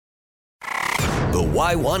The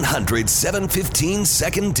Y100 715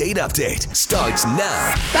 second date update starts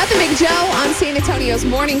now. Beth and Big Joe on San Antonio's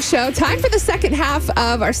morning show. Time for the second half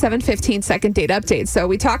of our 715 second date update. So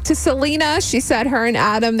we talked to Selena. She said her and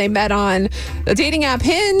Adam, they met on the dating app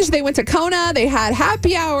Hinge. They went to Kona. They had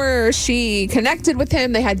happy hour. She connected with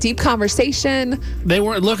him. They had deep conversation. They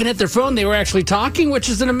weren't looking at their phone. They were actually talking, which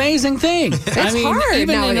is an amazing thing. It's hard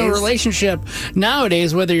even nowadays. in a relationship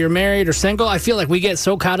nowadays, whether you're married or single, I feel like we get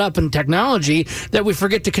so caught up in technology that we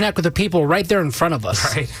forget to connect with the people right there in front of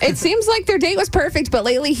us. Right. It seems like their date was perfect, but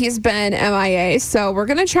lately he's been MIA. So we're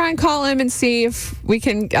going to try and call him and see if we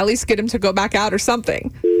can at least get him to go back out or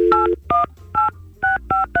something.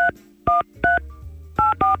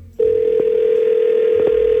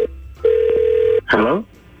 Hello?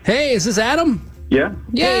 Hey, is this Adam? Yeah?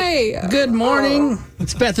 Yay. Good morning.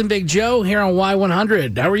 It's Beth and Big Joe here on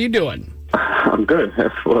Y100. How are you doing? I'm good.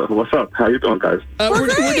 What's up? How you doing, guys? We're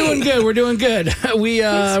doing good. We're doing good.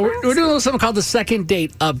 We're doing a little something called the second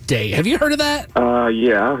date update. Have you heard of that?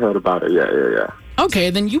 Yeah, I heard about it. Yeah. Okay,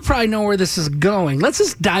 then you probably know where this is going. Let's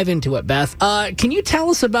just dive into it, Beth. Can you tell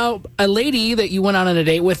us about a lady that you went on a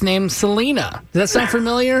date with named Selena? Does that sound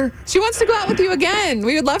familiar? She wants to go out with you again.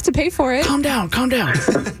 We would love to pay for it. Calm down.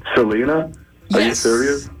 Selena? Are you Yes.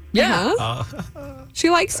 serious? Yeah. Huh? She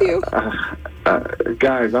likes you.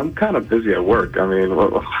 Guys, I'm kind of busy at work. I mean,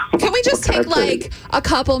 Can we just what can take I say? like a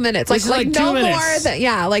couple minutes? This is like no 2 minutes. more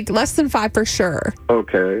than, like less than 5 for sure.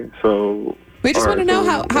 Okay, so... We just all want to right,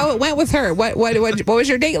 know so- how it went with her. What was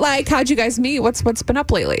your date like? How'd you guys meet? What's been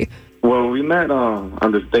up lately? Well, we met on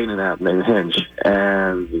this dating app named Hinge,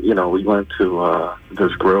 and we went to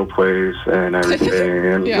this grill place and everything,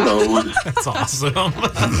 and Yeah. it was That's awesome.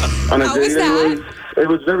 on a How date. was that? It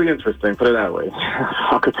was very interesting. Put it that way.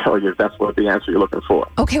 I could tell you if that's what the answer you're looking for.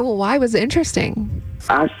 Okay, well, why was it interesting?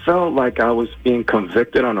 I felt like I was being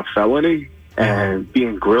convicted on a felony and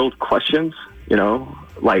being grilled questions.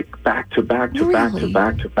 Like back to back to back to Really?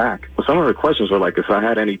 back to back. Well, some of the questions were like if I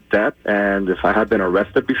had any debt and if I had been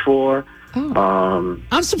arrested before. Oh.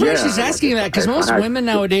 I'm surprised Yeah, she's asking that because if most I- women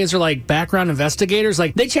nowadays are like background investigators.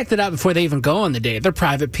 Like they checked it out before they even go on the date. They're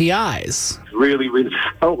private PIs. Really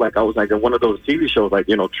felt like I was like in one of those TV shows, like,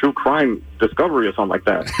 True Crime Discovery or something like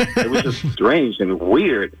that. It was just strange and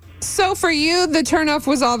weird. So for you, the turnoff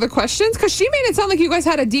was all the questions? Because she made it sound like you guys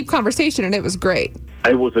had a deep conversation and it was great.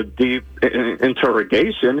 It was a deep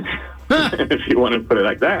interrogation, if you want to put it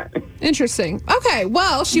like that. Interesting. Okay,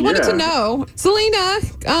 well, she wanted to Yeah. know. Selena,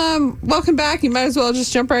 welcome back. You might as well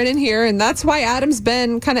just jump right in here. And that's why Adam's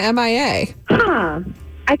been kind of MIA.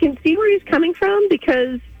 I can see where he's coming from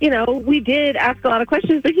because, we did ask a lot of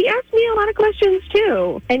questions, but he asked me a lot of questions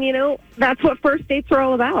too. And, that's what first dates are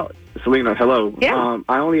all about. Selena, hello. Yeah.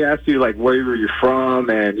 I only asked you, like, where were you from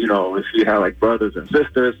and, if you had, like, brothers and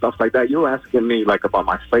sisters, stuff like that. You were asking me, like, about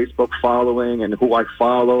my Facebook following and who I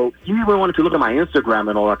follow. You even wanted to look at my Instagram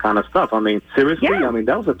and all that kind of stuff. I mean, seriously? Yeah. I mean,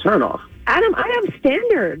 that was a turnoff. Adam, I have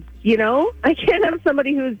standards, I can't have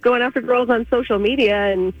somebody who's going after girls on social media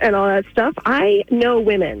and all that stuff. I know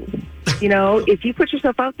women. If you put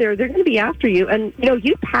yourself out there, they're going to be after you. And,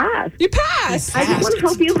 you pass. You passed. I just want to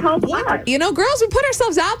help you help us. Girls, we put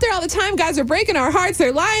ourselves out there all the time. Guys are breaking our hearts.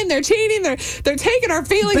 They're lying. They're cheating. They're taking our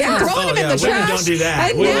feelings and throwing them in the women trash. don't do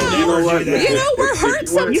that. And Women now, never do that. we're hurt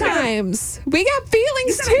sometimes. We got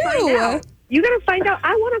feelings too. You got to find out.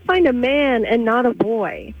 I want to find a man and not a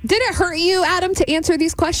boy. Did it hurt you, Adam, to answer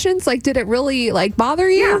these questions? Like, did it really bother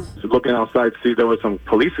you? Looking outside to see there was some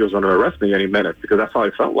police who was going to arrest me any minute because that's how I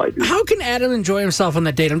felt like. How can Adam enjoy himself on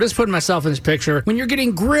that date? I'm just putting myself in this picture. When you're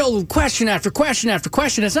getting grilled question after question after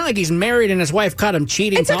question, it's not like he's married and his wife caught him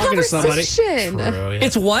cheating, It's a talking to somebody. conversation.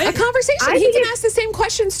 It's what? A conversation. I He think can ask the same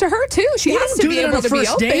questions to her too. She You has don't to do be that on able a to be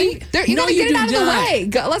first open. date. You No, gotta you get it out do of the not. way.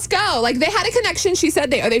 Let's go. Like they had a connection. She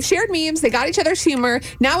said they've shared memes. They got each other's humor.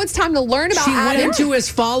 Now it's time to learn about She went Adam. into his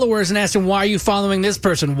followers and asked him, why are you following this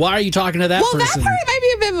person? Why are you talking to that Well, that person? part might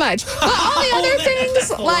be a bit much. But all the other things,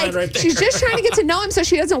 like right there. she's just trying to get to know him so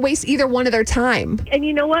she doesn't waste either one of their time. And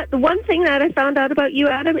you know what? The one thing that I found out about you,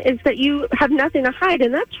 Adam, is that you have nothing to hide,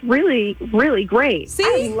 and that's really, really great. See?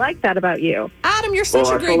 I like that about you. Adam, you're such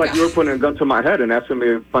Well, a I great felt like guy. you were putting a gun to my head and asking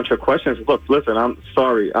me a bunch of questions. Look, listen, I'm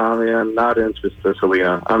sorry. I mean, I'm not interested,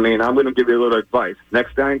 Selena. I mean, I'm going to give you a little advice.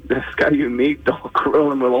 Next time, this guy you meet, don't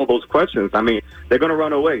grill him with all those questions. I mean, they're going to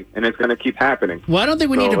run away, and it's going to keep happening. Well, I don't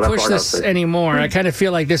think we need So to that's push all I gotta this say. anymore. I kind of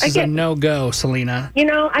feel like this is a get- no-go, Selena.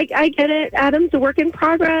 I get it. Adam's a work in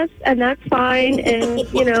progress, and that's fine. And,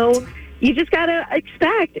 you just got to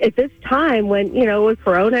expect at this time when, with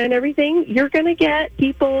Corona and everything, you're going to get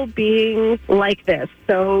people being like this.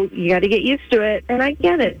 So you got to get used to it. And I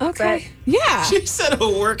get it. Okay. Yeah. She said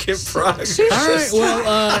a work in progress. All right.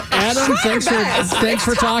 Well, Adam, thanks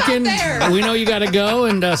for talking. We know you got to go.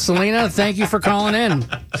 And Selena, thank you for calling in.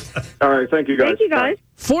 All right. Thank you, guys. Thank you, guys.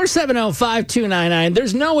 470-5299.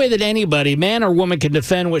 There's no way that anybody, man or woman, can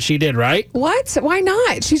defend what she did, right? What? Why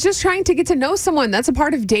not? She's just trying to get to know someone. That's a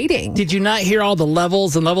part of dating. Did you not hear all the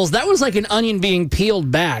levels and levels? That was like an onion being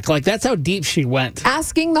peeled back. Like, that's how deep she went.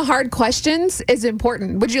 Asking the hard questions is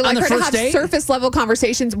important. Would you like her to have surface level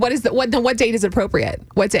conversations? What date is appropriate?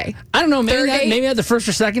 What day? I don't know. Maybe at the first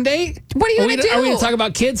or second date? What are you going to do? Are we going to talk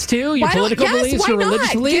about kids too? Your political beliefs, your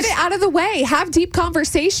religious beliefs? Get it out of the way. Have deep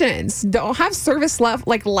conversations. Don't have surface level,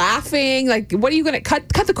 like laughing. Like, what are you going to cut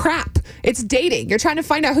the crap? It's dating. You're trying to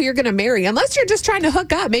find out who you're going to marry. Unless you're just trying to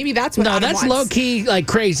hook up. Maybe that's what Adam wants. Low key, like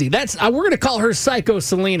crazy. That's we're going to call her Psycho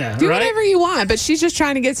Selena. Do whatever you want, but she's just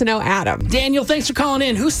trying to get to know Adam. Daniel, thanks for calling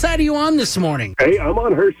in. Whose side are you on this morning? Hey, I'm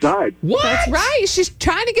on her side. What? That's right. She's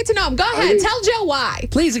trying to get to know him. Go ahead. Tell Joe why.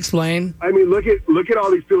 Please explain. I mean, look at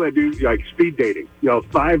all these people that do like speed dating.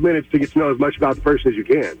 5 minutes to get to know as much about the person as you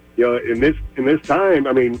can. In this time,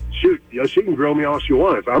 I mean, shoot, she can grill me all she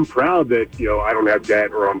wants. I'm proud that I don't have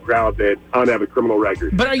debt, or I'm proud that I don't have a criminal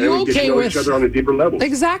record. But are you okay get to know with each other on a deeper level?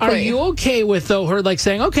 Exactly. Are you okay with her like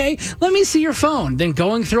saying, okay, let me see your phone, then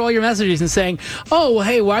going through all your messages and saying, oh, well,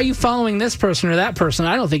 hey, why are you following this person or that person?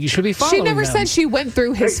 I don't think you should be following She never them. said she went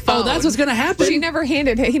through his phone. Oh, that's what's going to happen. He never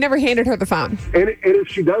handed her the phone. And if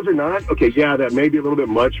she does or not, okay, yeah, that may be a little bit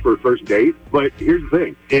much for a first date. But here's the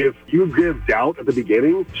thing: if you give doubt at the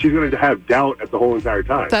beginning, she's going to have doubt at the whole entire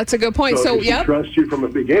time. That's a good point. So if she trusts you from the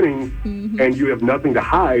beginning, and you have nothing to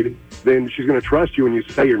hide, then she's going to trust you when you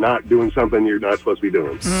say you're not doing something you're not supposed to be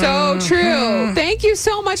doing. So true. Thank you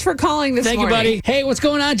so much for calling this morning. Thank you, buddy. Hey, what's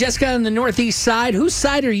going on, Jessica, on the Northeast side? Whose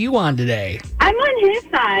side are you on today? I'm on his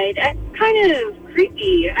side. It's kind of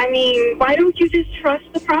creepy. I mean, why don't you just trust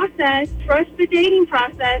the process, trust the dating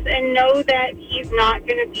process, and know that he's not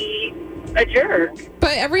going to be a jerk?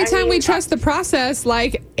 But every time we trust the process,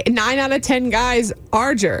 like 9 out of 10 guys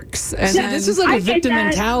are jerks. And this is like a victim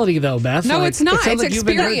mentality, though, Beth. No, like, it's not. It's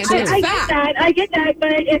experience. It's fact. I get that.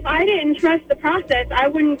 But if I didn't trust the process, I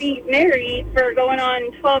wouldn't be married for going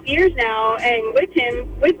on 12 years now and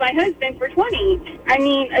with my husband for 20. I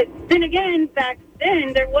mean, then again, back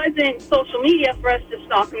then there wasn't social media for us to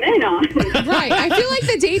stalk men on. Right. I feel like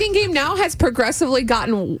the dating game now has progressively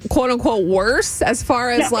gotten quote unquote worse as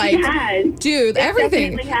far as dude,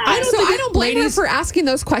 everything. I don't blame her for asking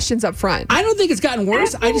those questions up front. I don't think it's gotten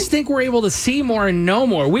worse. I just think we're able to see more and know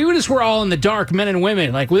more. We were all in the dark, men and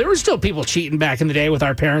women. Like, there were still people cheating back in the day with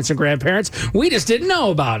our parents and grandparents. We just didn't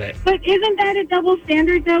know about it. But isn't that a double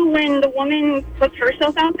standard, though, when the woman puts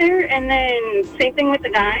herself out there, and then same thing with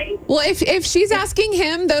the guy? Well, if she's asking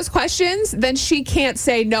him those questions, then she can't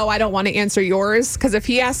say, no, I don't want to answer yours. Because if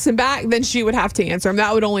he asks him back, then she would have to answer him.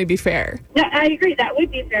 That would only be fair. No, I agree. That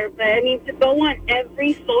would be fair. But, I mean, to go on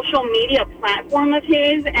every social media platform of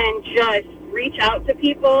his and just reach out to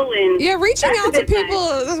people and reaching out to people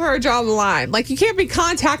is where I draw the line. Like, you can't be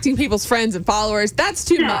contacting people's friends and followers. That's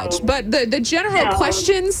too much. But the general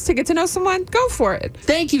questions to get to know someone, go for it.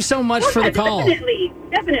 Thank you so much for the call.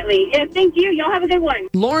 Definitely. Yeah, thank you. Y'all have a good one.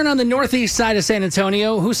 Lauren on the Northeast side of San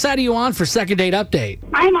Antonio. Whose side are you on for second date update?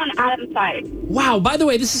 I'm on Adam's side. Wow. By the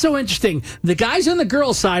way, this is so interesting. The guys on the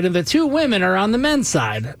girls' side and the two women are on the men's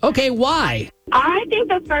side. Okay, why? I think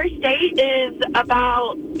the first date is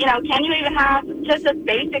about, can you even have just a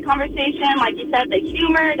basic conversation? Like you said, the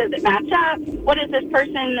humor, does it match up? What is this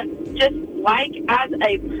person just like as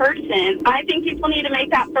a person? I think people need to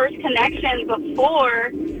make that first connection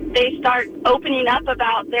before they start opening up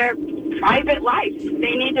about their private life.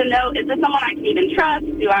 They need to know, is this someone I can even trust?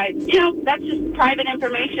 That's just private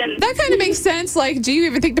information. That kind of makes sense. Like, do you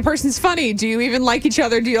even think the person's funny? Do you even like each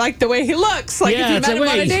other? Do you like the way he looks? Like, if you met him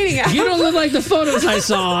on a dating app. You don't look like the photos I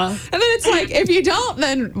saw. And then it's like, if you don't,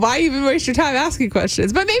 then why even waste your time asking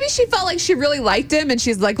questions? But maybe she felt like she really liked him, and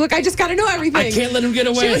she's like, look, I just got to know everything. I can't let him get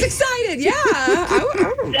away. She was excited. Yeah.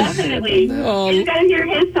 Definitely. You got to hear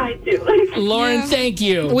his side, too. Lauren, thank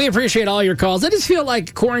you. We appreciate all your calls. I just feel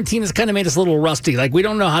like quarantine has kind of made us a little rusty. Like, we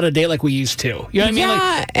don't know how to date like we used to. You know what I mean?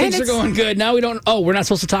 Like, things are going good. Now we don't, we're not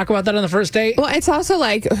supposed to talk about that on the first date? Well, it's also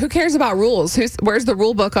like, who cares about rules? Where's the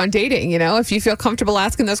rule book on dating? If you feel comfortable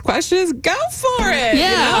asking those questions, go for it.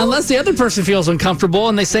 Yeah, unless the other person feels uncomfortable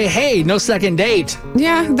and they say, hey, no second date.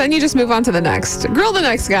 Yeah, then you just move on to the next. Grill the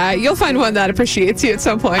next guy. You'll find one that appreciates you at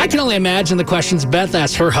some point. I can only imagine the questions Beth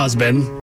asked her husband.